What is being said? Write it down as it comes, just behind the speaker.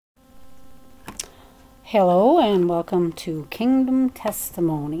Hello and welcome to Kingdom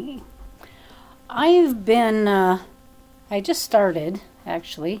Testimony. I just started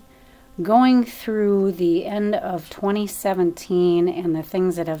actually going through the end of 2017 and the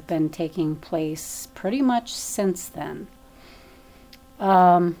things that have been taking place pretty much since then.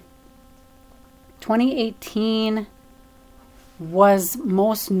 2018 was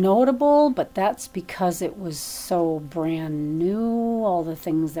most notable, but that's because it was so brand new, all the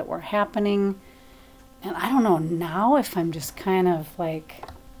things that were happening. And I don't know now if I'm just kind of like,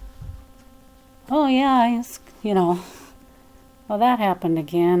 oh yeah, well, that happened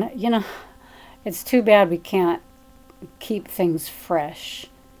again. It's too bad we can't keep things fresh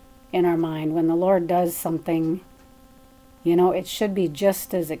in our mind. When the Lord does something, it should be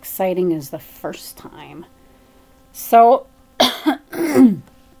just as exciting as the first time. So, all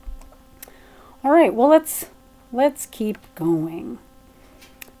right, well, let's keep going.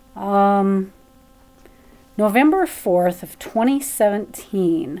 November 4th of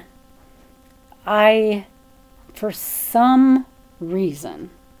 2017, for some reason,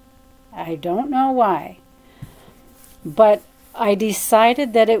 I don't know why, but I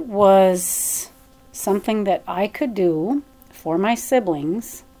decided that it was something that I could do for my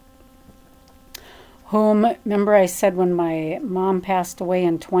siblings, remember I said when my mom passed away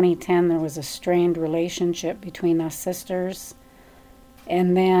in 2010, there was a strained relationship between us sisters,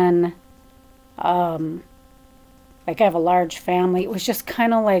 and then, I have a large family. It was just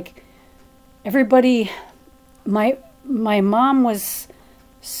kind of like everybody, my mom was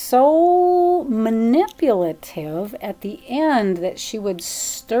so manipulative at the end that she would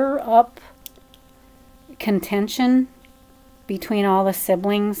stir up contention between all the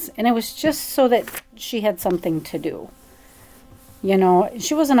siblings. And it was just so that she had something to do.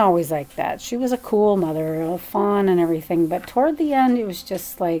 She wasn't always like that. She was a cool mother, fun and everything. But toward the end, it was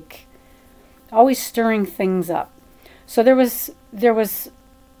just like always stirring things up. So there was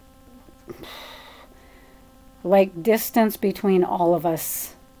like distance between all of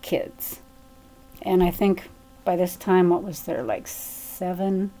us kids. And I think by this time, what was there, like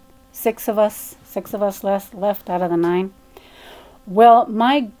six of us left out of the 9. Well,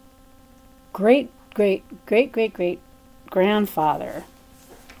 my great grandfather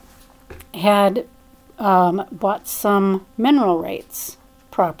had bought some mineral rights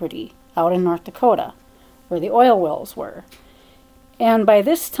property out in North Dakota, where the oil wells were. And by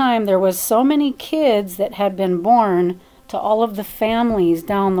this time, there was so many kids that had been born to all of the families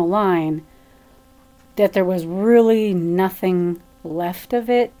down the line that there was really nothing left of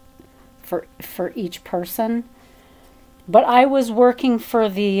it for each person. But I was working for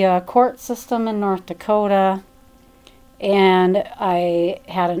the court system in North Dakota, and I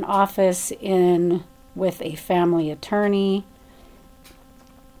had an office with a family attorney.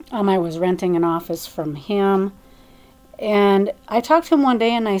 I was renting an office from him. And I talked to him one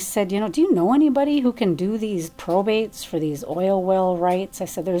day and I said, do you know anybody who can do these probates for these oil well rights? I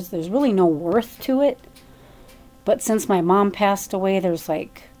said, there's really no worth to it. But since my mom passed away, there's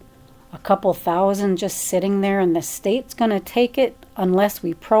like a couple thousand just sitting there, and the state's going to take it unless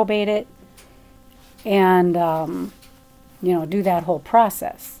we probate it and, do that whole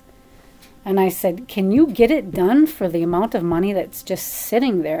process. And I said, can you get it done for the amount of money that's just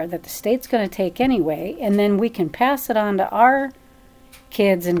sitting there that the state's going to take anyway? And then we can pass it on to our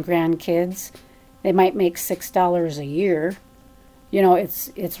kids and grandkids. They might make $6 a year.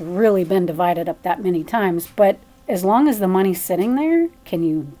 It's really been divided up that many times. But as long as the money's sitting there, can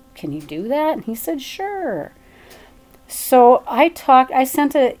you do that? And he said, sure. So I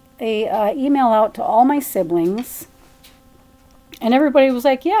sent a email out to all my siblings. And everybody was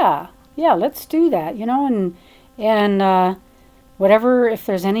like, yeah, let's do that, and whatever, if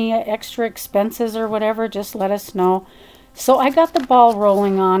there's any extra expenses or whatever, just let us know. So I got the ball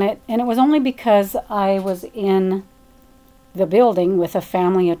rolling on it, and it was only because I was in the building with a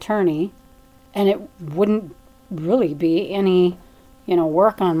family attorney, and it wouldn't really be any,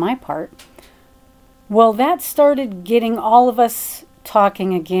 work on my part. Well, that started getting all of us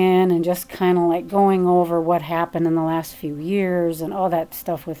talking again and just kind of like going over what happened in the last few years, and all that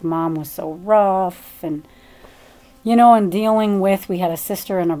stuff with mom was so rough, and and dealing with, we had a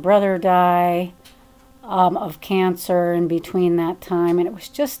sister and a brother die of cancer in between that time, and it was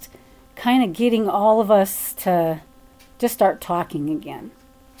just kind of getting all of us to just start talking again.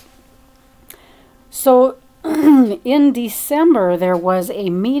 So in December, there was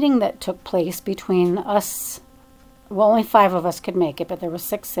a meeting that took place between us. Well, only 5 of us could make it, but there were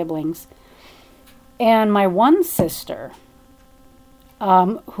 6 siblings. And my one sister,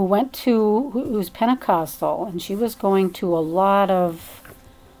 who's Pentecostal, and she was going to a lot of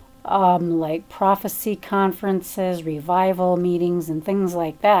like prophecy conferences, revival meetings, and things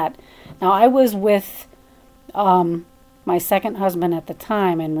like that. Now, I was with my second husband at the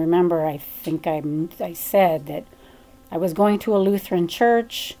time, and remember, I think I said that I was going to a Lutheran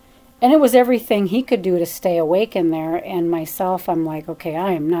church, and it was everything he could do to stay awake in there. And myself, I'm like, okay,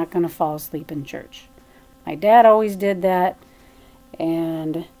 I am not going to fall asleep in church. My dad always did that,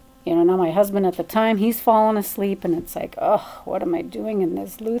 and now my husband at the time, he's fallen asleep, and it's like, oh, what am I doing in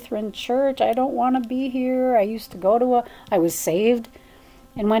this Lutheran church? I don't want to be here. I was saved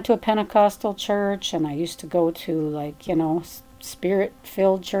and went to a Pentecostal church, and I used to go to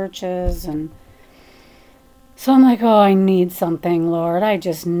spirit-filled churches, and so I'm like, oh, I need something, Lord. I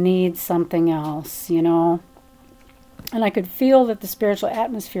just need something else, And I could feel that the spiritual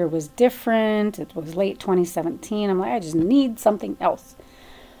atmosphere was different. It was late 2017. I'm like, I just need something else.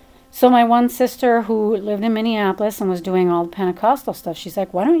 So my one sister who lived in Minneapolis and was doing all the Pentecostal stuff, she's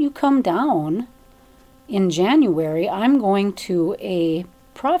like, why don't you come down in January? I'm going to a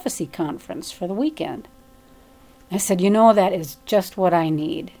prophecy conference for the weekend. I said, that is just what I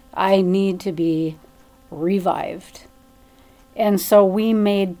need. I need to be revived. And so we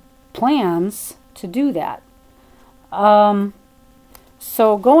made plans to do that.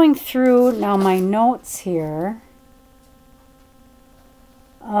 So going through now my notes here,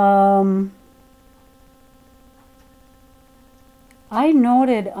 I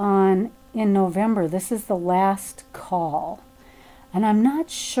noted in November, this is the last call. And I'm not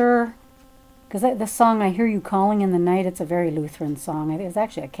sure, because the song, I Hear You Calling in the Night, it's a very Lutheran song. It's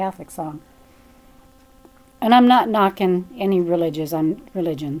actually a Catholic song. And I'm not knocking any religions.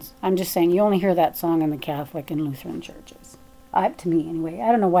 I'm just saying you only hear that song in the Catholic and Lutheran churches. To me, anyway.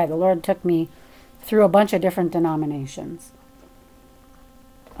 I don't know why. The Lord took me through a bunch of different denominations.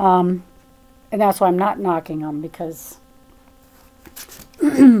 And that's why I'm not knocking them, because...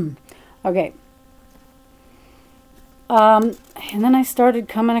 okay. And then I started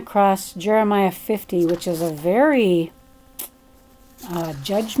coming across Jeremiah 50, which is a very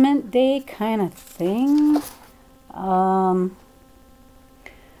Judgment Day kind of thing.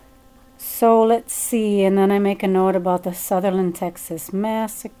 So let's see. And then I make a note about the Sutherland, Texas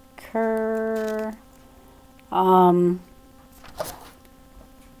massacre. And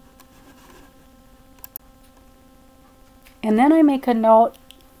then I make a note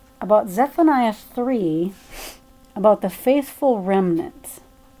about Zephaniah 3, about the faithful remnant.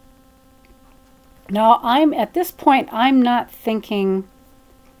 Now, at this point, I'm not thinking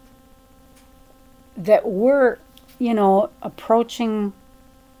that we're, approaching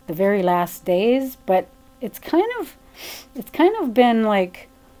the very last days, but it's kind of been like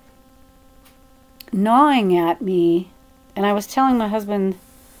gnawing at me. And I was telling my husband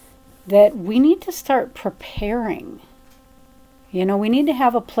that we need to start preparing. We need to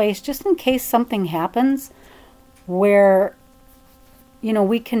have a place just in case something happens where,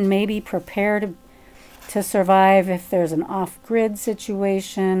 we can maybe prepare to survive if there's an off-grid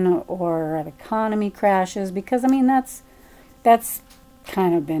situation or an economy crashes. Because, that's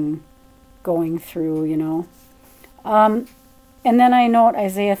kind of been going through, And then I note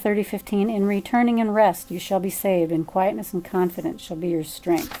Isaiah 30:15, in returning and rest you shall be saved, in quietness and confidence shall be your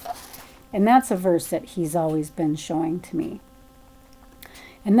strength. And that's a verse that he's always been showing to me.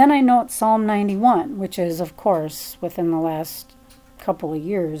 And then I note Psalm 91, which is, of course, within the last couple of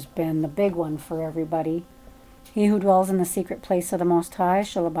years, been the big one for everybody. He who dwells in the secret place of the Most High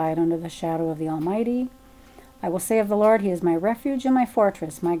shall abide under the shadow of the Almighty. I will say of the Lord, He is my refuge and my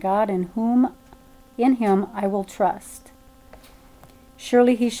fortress, my God, in Him I will trust.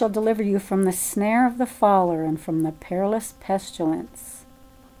 Surely He shall deliver you from the snare of the fowler and from the perilous pestilence.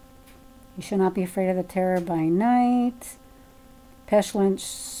 You shall not be afraid of the terror by night,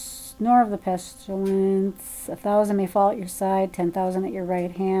 pestilence, nor of the pestilence. 1,000 may fall at your side, 10,000 at your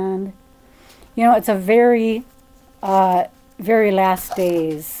right hand. It's a very, very last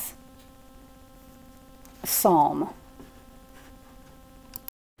days psalm.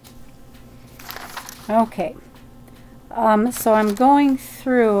 Okay. So I'm going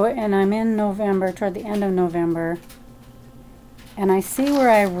through, and I'm in November, toward the end of November, and I see where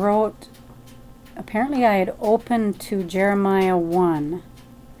I wrote, apparently I had opened to Jeremiah 1,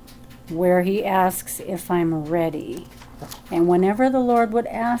 where he asks if I'm ready. And whenever the Lord would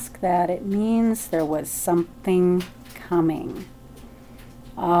ask that, it means there was something coming.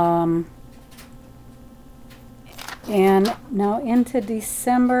 And now into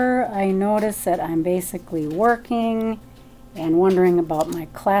December, I notice that I'm basically working and wondering about my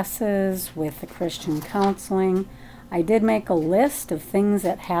classes with the Christian counseling. I did make a list of things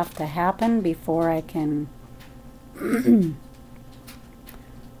that have to happen before I can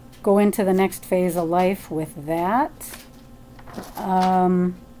go into the next phase of life with that.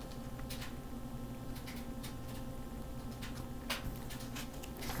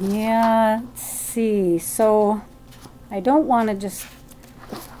 Yeah, let's see. So I don't want to just,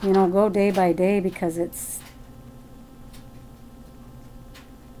 go day by day because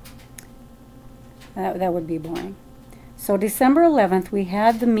that would be boring. So December 11th, we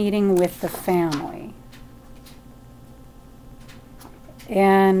had the meeting with the family.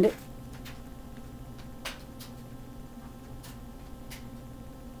 And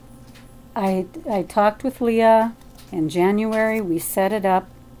I talked with Leah in January. We set it up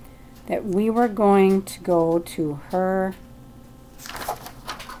that we were going to go to her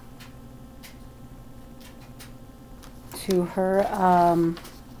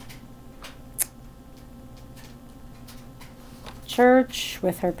church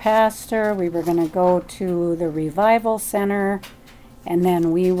with her pastor. We were going to go to the Revival Center, and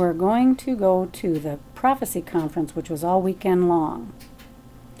then we were going to go to the prophecy conference, which was all weekend long.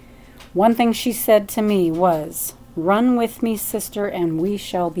 One thing she said to me was, "Run with me, sister, and we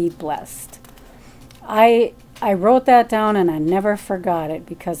shall be blessed." I wrote that down and I never forgot it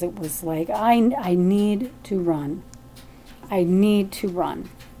because it was like, I need to run. I need to run.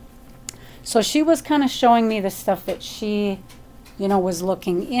 So she was kind of showing me the stuff that she, was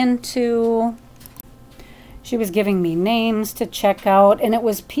looking into. She was giving me names to check out, and it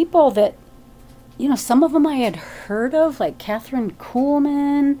was people that, some of them I had heard of, like Catherine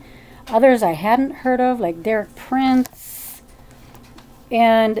Kuhlman. Others I hadn't heard of, like Derek Prince.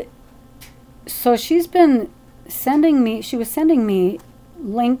 And so she was sending me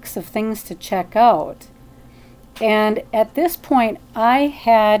links of things to check out. And at this point, I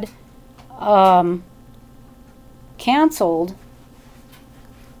had canceled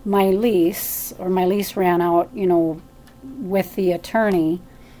my lease, or my lease ran out, with the attorney,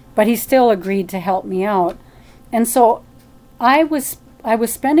 but he still agreed to help me out. And so I was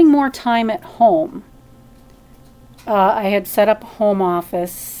spending more time at home. I had set up a home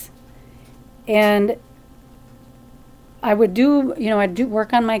office, and I would I'd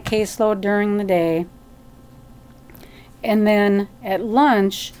work on my caseload during the day. And then at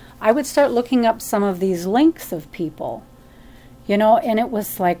lunch, I would start looking up some of these links of people, and it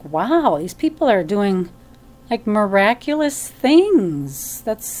was like, wow, these people are doing like miraculous things.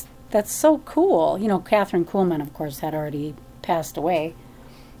 That's so cool. Catherine Kuhlman, of course, had already passed away.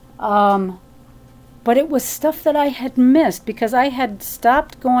 But it was stuff that I had missed because I had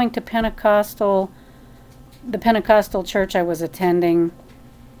stopped going to the Pentecostal church I was attending.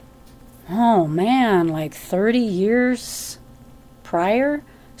 Oh man, like 30 years prior.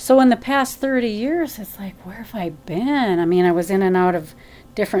 So in the past 30 years, it's like, where have I been? I mean, I was in and out of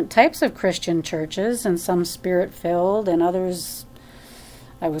different types of Christian churches, and some spirit-filled, and others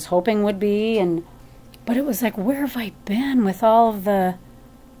I was hoping would be. But it was like, where have I been with all of the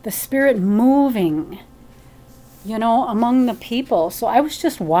Spirit moving, among the people? So I was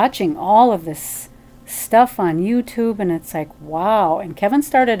just watching all of this stuff on YouTube, and it's like, wow. And Kevin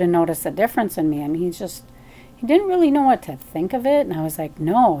started to notice a difference in me, and he didn't really know what to think of it. And I was like,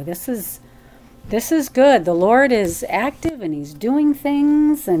 no, this is good. The Lord is active and he's doing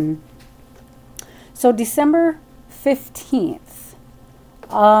things. And so December 15th,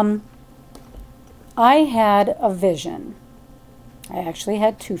 I had a vision. I actually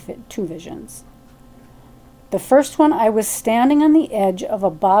had two visions. The first one, I was standing on the edge of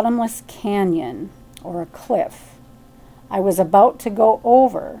a bottomless canyon or a cliff. I was about to go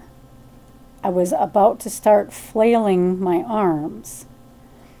over. I was about to start flailing my arms.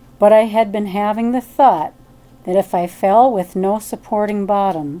 But I had been having the thought that if I fell with no supporting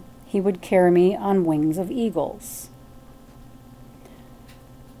bottom, he would carry me on wings of eagles.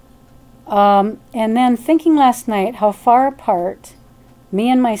 And then thinking last night how far apart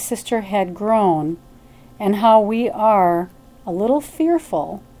me and my sister had grown, and how we are a little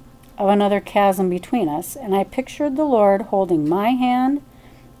fearful of another chasm between us. And I pictured the Lord holding my hand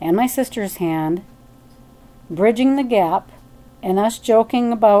and my sister's hand, bridging the gap, and us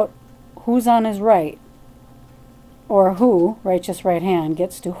joking about who's on his right, or who, righteous right hand,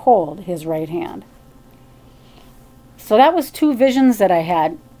 gets to hold his right hand. So that was two visions that I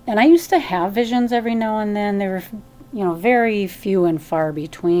had. And I used to have visions every now and then. They were, very few and far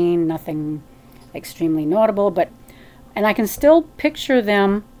between, nothing extremely notable, and I can still picture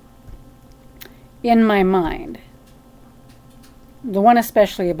them in my mind. The one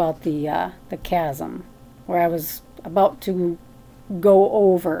especially about the chasm, where I was about to go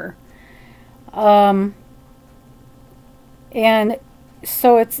over. And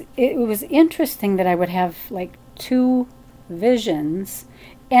so it was interesting that I would have like two visions,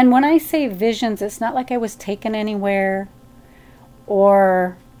 And when I say visions, it's not like I was taken anywhere,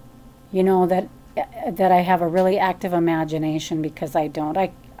 or, that I have a really active imagination, because I don't.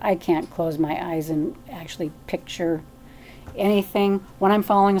 I can't close my eyes and actually picture anything. When I'm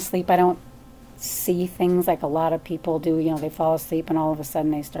falling asleep, I don't see things like a lot of people do. They fall asleep and all of a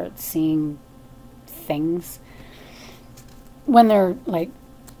sudden they start seeing things when they're like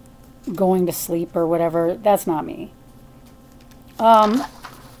going to sleep or whatever. That's not me.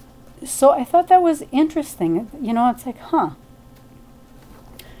 So I thought that was interesting. It's like,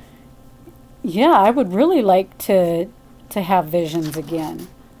 yeah, I would really like to have visions again,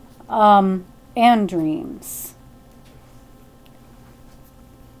 and dreams.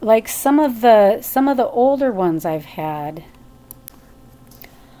 Like some of the older ones I've had,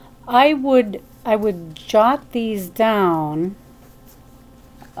 I would jot these down,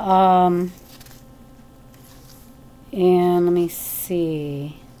 and let me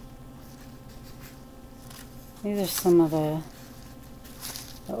see. These are some of the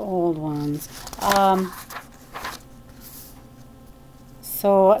old ones.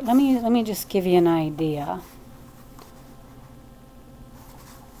 So let me just give you an idea.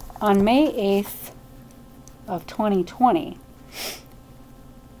 On May 8th of 2020,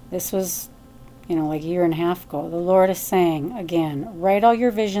 this was, like a year and a half ago, the Lord is saying, again, write all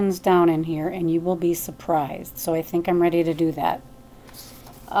your visions down in here and you will be surprised. So I think I'm ready to do that.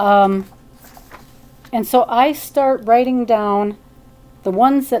 And so I start writing down the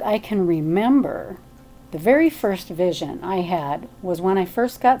ones that I can remember. The very first vision I had was when I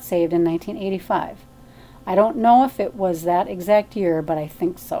first got saved in 1985. I don't know if it was that exact year, but I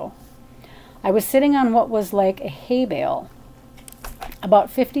think so. I was sitting on what was like a hay bale, about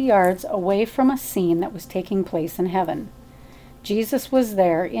 50 yards away from a scene that was taking place in heaven. Jesus was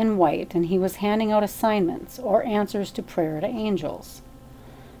there in white, and he was handing out assignments or answers to prayer to angels.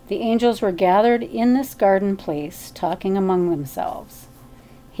 The angels were gathered in this garden place, talking among themselves.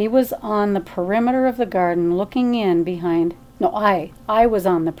 He was on the perimeter of the garden, looking in behind... No, I was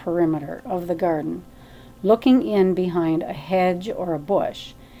on the perimeter of the garden, looking in behind a hedge or a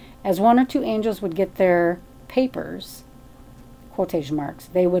bush. As one or two angels would get their papers, quotation marks,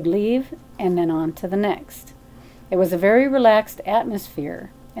 they would leave and then on to the next. It was a very relaxed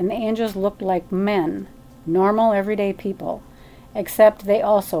atmosphere, and the angels looked like men, normal, everyday people, except they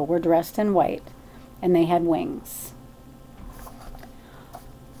also were dressed in white, and they had wings.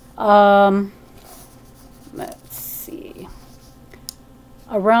 Let's see.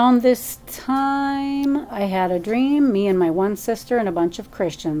 Around this time, I had a dream. Me and my one sister and a bunch of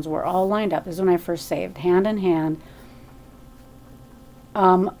Christians were all lined up. This is when I first saved, hand in hand,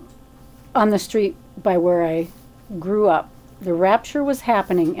 on the street by where I grew up. The rapture was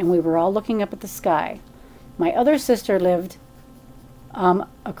happening, and we were all looking up at the sky. My other sister lived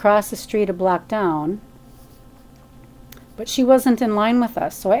across the street a block down, but she wasn't in line with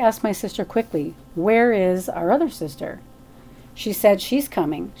us. So I asked my sister quickly, where is our other sister? She said she's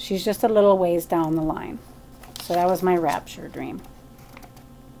coming. She's just a little ways down the line. So that was my rapture dream.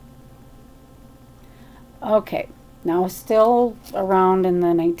 Okay, now still around in the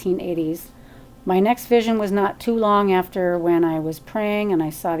 1980s. My next vision was not too long after when I was praying and I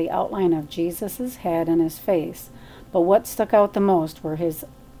saw the outline of Jesus' head and his face. But what stuck out the most were his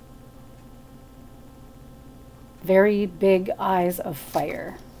very big eyes of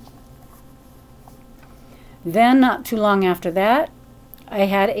fire. Then, not too long after that, I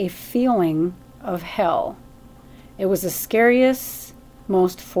had a feeling of hell. It was the scariest,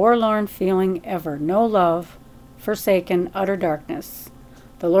 most forlorn feeling ever. No love, forsaken, utter darkness.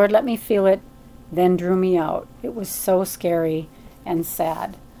 The Lord let me feel it, then drew me out. It was so scary and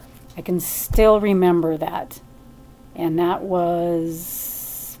sad. I can still remember that. And that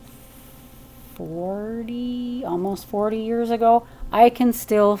was almost 40 years ago. I can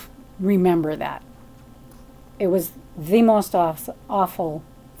still remember that. It was the most awful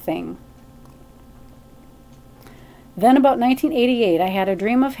thing. Then about 1988, I had a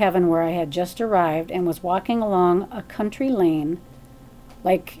dream of heaven where I had just arrived and was walking along a country lane,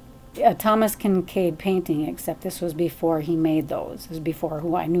 like a Thomas Kinkade painting, except this was before he made those. This was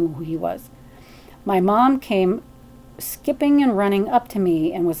before I knew who he was. My mom came skipping and running up to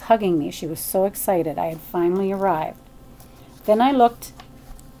me and was hugging me. She was so excited. I had finally arrived. Then I looked,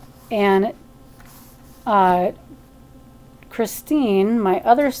 and Christine, my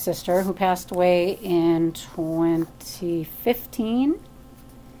other sister, who passed away in 2015,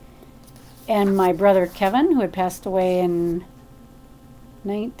 and my brother Kevin, who had passed away in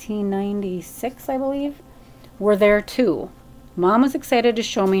 1996, I believe, were there too. Mom was excited to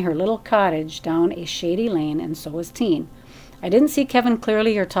show me her little cottage down a shady lane, and so was Teen. I didn't see Kevin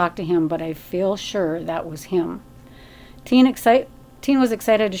clearly or talk to him, but I feel sure that was him. Teen was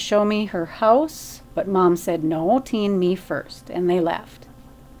excited to show me her house, but Mom said, no, Teen, me first. And they laughed.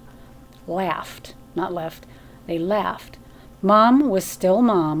 Not left. They laughed. Mom was still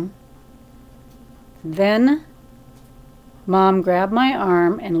Mom. Then Mom grabbed my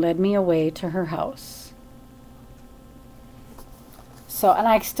arm and led me away to her house. So, and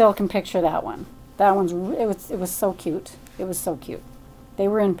I still can picture that one. That one's, it was so cute. It was so cute. They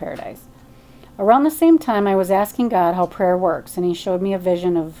were in paradise. Around the same time, I was asking God how prayer works, and he showed me a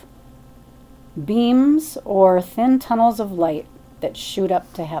vision of beams or thin tunnels of light that shoot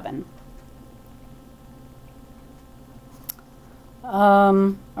up to heaven.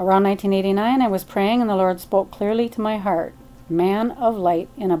 Around 1989, I was praying, and the Lord spoke clearly to my heart, man of light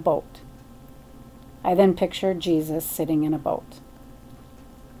in a boat. I then pictured Jesus sitting in a boat.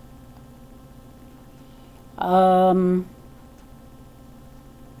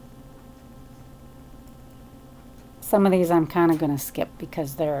 Some of these I'm kind of going to skip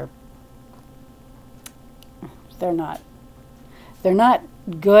because they're not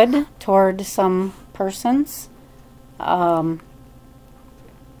good toward some persons. And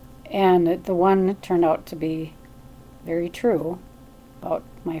the one turned out to be very true about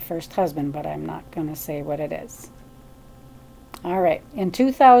my first husband, but I'm not going to say what it is. All right. In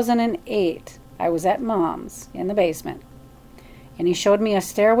 2008, I was at Mom's in the basement, and he showed me a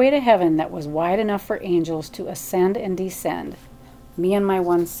stairway to heaven that was wide enough for angels to ascend and descend. Me and my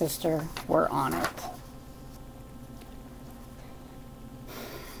one sister were on it.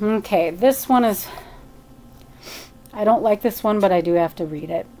 Okay, this one is, I don't like this one, but I do have to read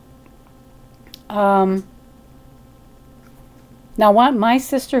it. Now, my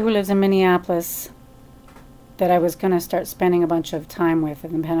sister who lives in Minneapolis, that I was going to start spending a bunch of time with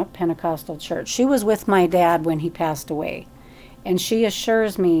in the Pentecostal church, she was with my dad when he passed away. And she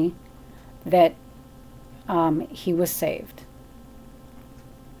assures me that he was saved.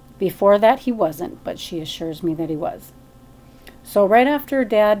 Before that, he wasn't, but she assures me that he was. So right after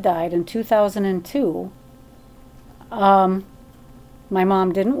Dad died in 2002, my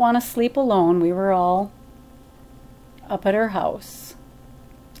mom didn't want to sleep alone. We were all up at her house.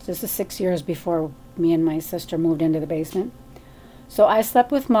 This is 6 years before me and my sister moved into the basement. So I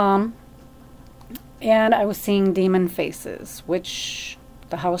slept with Mom, and I was seeing demon faces, which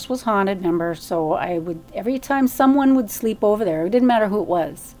the house was haunted, remember? So I would, every time someone would sleep over there, it didn't matter who it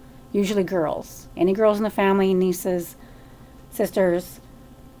was, usually girls. Any girls in the family, nieces, sisters,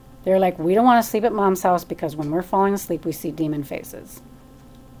 they're like, we don't want to sleep at Mom's house because when we're falling asleep, we see demon faces.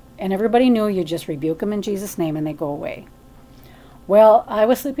 And everybody knew you just rebuke them in Jesus' name and they go away. Well, I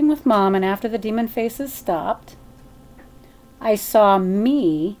was sleeping with Mom, and after the demon faces stopped, I saw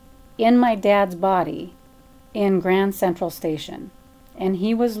me in my dad's body in Grand Central Station. And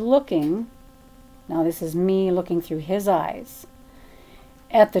he was looking, now this is me looking through his eyes,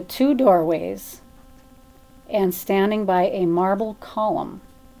 at the two doorways and standing by a marble column.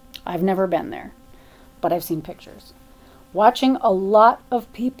 I've never been there, but I've seen pictures. Watching a lot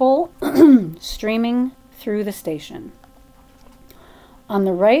of people streaming through the station. On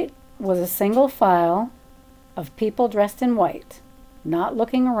the right was a single file of people dressed in white, not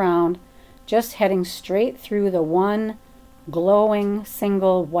looking around, just heading straight through the one glowing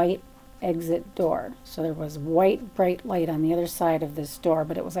single white exit door. So there was white, bright light on the other side of this door,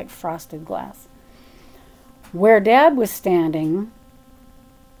 but it was like frosted glass. Where Dad was standing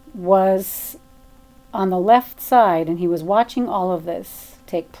was on the left side, and he was watching all of this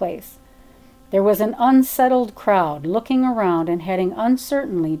take place. There was an unsettled crowd looking around and heading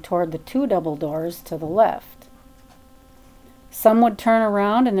uncertainly toward the two double doors to the left. Some would turn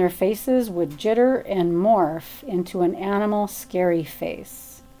around and their faces would jitter and morph into an animal scary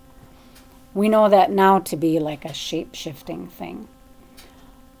face. We know that now to be like a shape-shifting thing.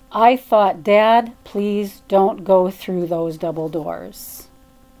 I thought, Dad, please don't go through those double doors.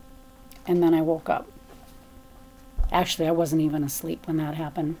 And then I woke up. Actually, I wasn't even asleep when that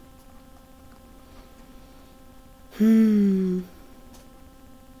happened.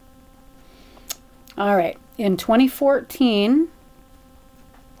 All right. In 2014,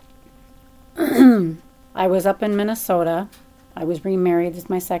 I was up in Minnesota. I was remarried. This is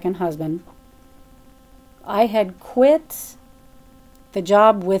my second husband. I had quit the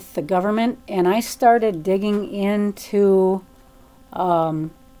job with the government, and I started digging into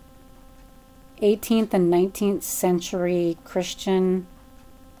 18th and 19th century Christian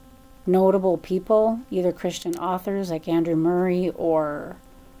notable people, either Christian authors like Andrew Murray or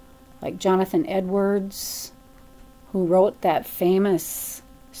like Jonathan Edwards, who wrote that famous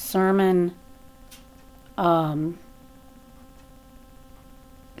sermon,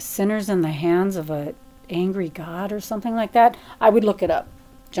 Sinners in the Hands of an Angry God or something like that. I would look it up.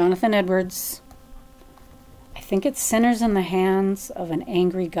 Jonathan Edwards. I think it's Sinners in the Hands of an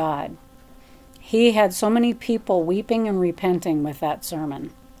Angry God. He had so many people weeping and repenting with that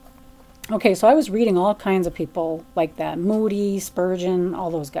sermon. Okay, so I was reading all kinds of people like that. Moody, Spurgeon,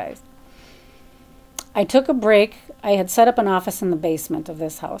 all those guys. I took a break. I had set up an office in the basement of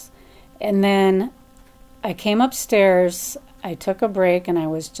this house. And then I came upstairs. I took a break, and I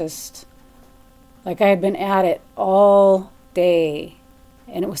was just like I had been at it all day.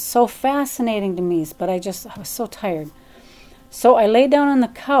 And it was so fascinating to me, but I was so tired. So I lay down on the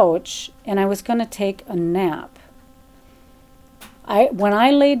couch, and I was going to take a nap. When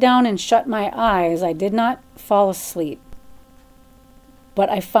I lay down and shut my eyes, I did not fall asleep. But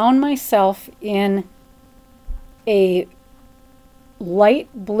I found myself in a light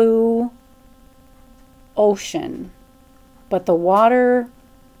blue ocean, but the water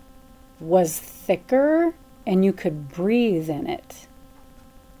was thicker and you could breathe in it.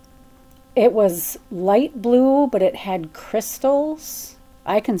 It was light blue, but it had crystals.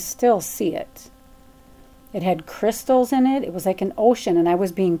 I can still see it. It had crystals in it. It was like an ocean, and I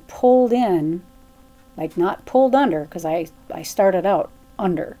was being pulled in, like not pulled under, because I started out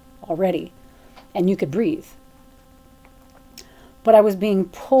under already, and you could breathe. But I was being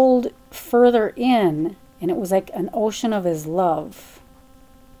pulled further in, and it was like an ocean of his love.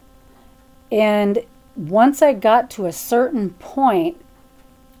 And once I got to a certain point,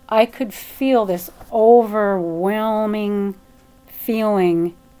 I could feel this overwhelming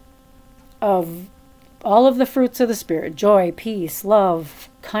feeling of all of the fruits of the Spirit: joy, peace, love,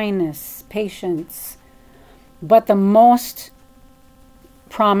 kindness, patience. But the most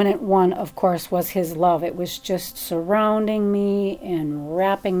prominent one, of course, was his love. It was just surrounding me and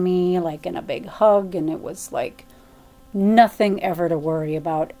wrapping me like in a big hug, and it was like nothing ever to worry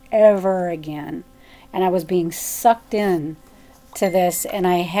about ever again. And I was being sucked in to this, and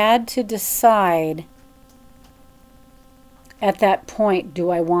I had to decide at that point, do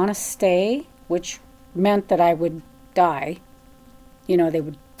I want to stay? Which meant that I would die. You know, they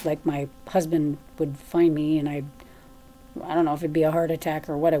would, like, my husband would find me, and I don't know if it'd be a heart attack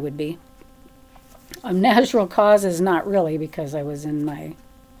or what it would be. Natural causes, not really, because I was in my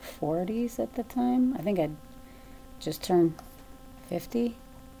 40s at the time. I think I'd just turned 50.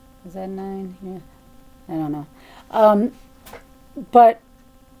 Was that 9? Yeah. I don't know. But,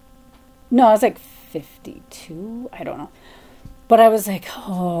 no, I was like 52. I don't know. But I was like,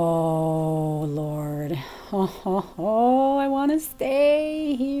 oh, Lord. Oh, I want to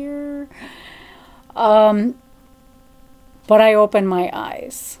stay here. But I opened my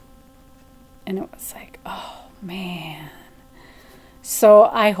eyes. And it was like, oh, man. So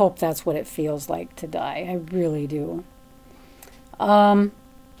I hope that's what it feels like to die. I really do.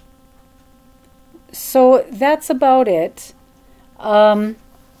 So that's about it.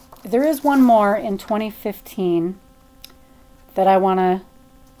 There is one more in 2015 that I want to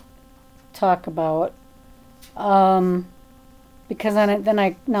talk about, because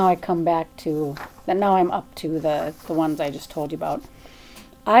now I come back to that. Now I'm up to the ones I just told you about.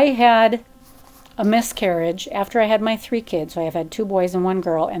 I had a miscarriage after I had my 3 kids. So I've had 2 boys and 1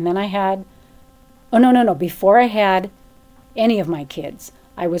 girl, and then I had, before I had any of my kids,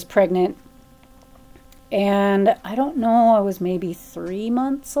 I was pregnant. And I don't know, I was maybe 3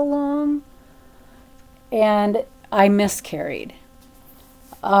 months along, and I miscarried.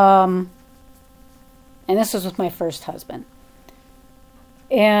 And this was with my first husband.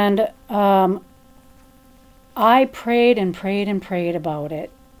 And I prayed and prayed and prayed about it.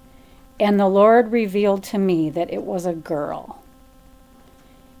 And the Lord revealed to me that it was a girl.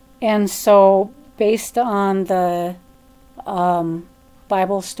 And so, based on the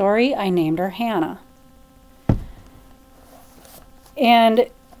Bible story, I named her Hannah. And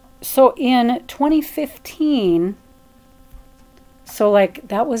so in 2015, so like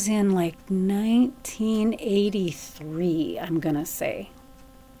that was in like 1983, I'm going to say.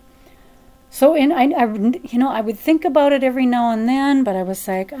 So I would think about it every now and then, but I was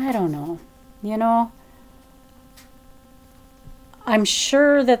like, I don't know, I'm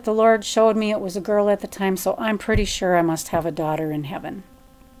sure that the Lord showed me it was a girl at the time, so I'm pretty sure I must have a daughter in heaven.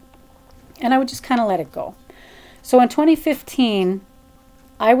 And I would just kind of let it go. So in 2015,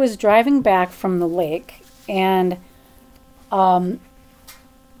 I was driving back from the lake, and my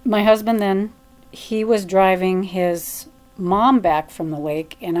husband then, he was driving his mom back from the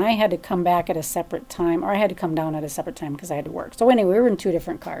lake, and I had to come back at a separate time, or I had to come down at a separate time because I had to work. So anyway, we were in 2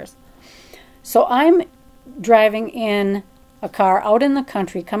 different cars. So I'm driving in a car out in the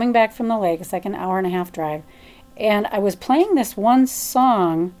country, coming back from the lake. It's like an hour and a half drive. And I was playing this one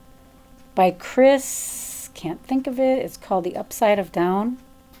song by Chris, can't think of it. It's called The Upside of Down.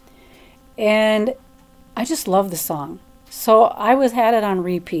 And I just love the song. So I had it on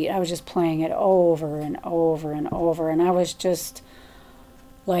repeat. I was just playing it over and over and over. And I was just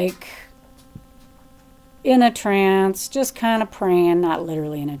like in a trance, just kind of praying, not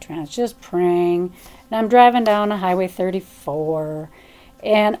literally in a trance, just praying. And I'm driving down to Highway 34.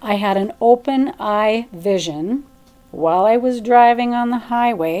 And I had an open eye vision while I was driving on the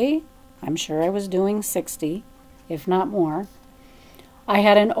highway. I'm sure I was doing 60, if not more. I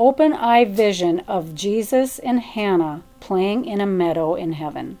had an open eye vision of Jesus and Hannah playing in a meadow in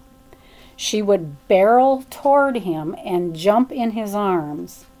heaven. She would barrel toward him and jump in his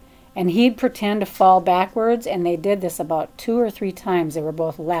arms, and he'd pretend to fall backwards, and they did this about 2 or 3 times. They were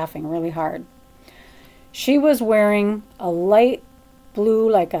both laughing really hard. She was wearing a light blue,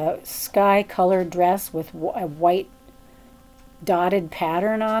 like a sky-colored dress with a white dotted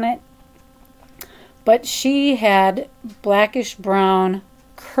pattern on it. But she had blackish brown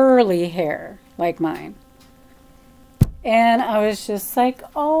curly hair like mine. And I was just like,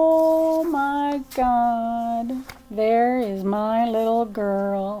 oh my God, there is my little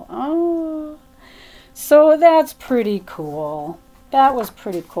girl. Oh, so that's pretty cool. That was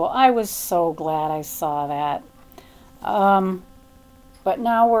pretty cool. I was so glad I saw that. But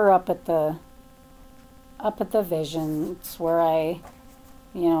now we're up at the vision. It's where I,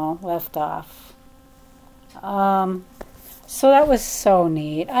 left off. So that was so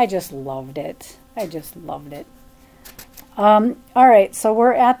neat. I just loved it. All right, so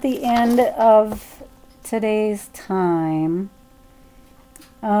we're at the end of today's time.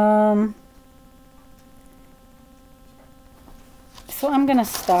 So I'm going to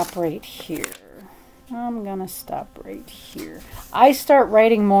stop right here. I start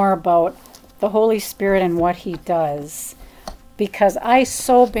writing more about the Holy Spirit and what he does because I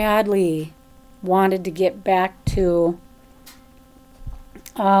so badly wanted to get back to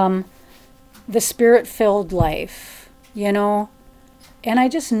the Spirit-filled life, and I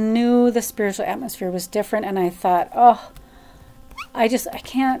just knew the spiritual atmosphere was different, and I thought, I just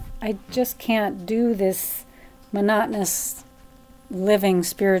can't do this monotonous living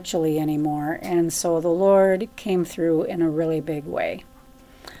spiritually anymore. And so the Lord came through in a really big way.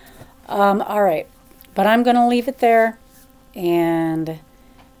 All right, but I'm going to leave it there and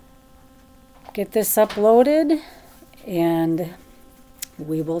get this uploaded, and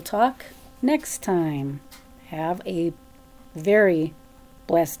we will talk next time. Have a very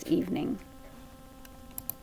blessed evening.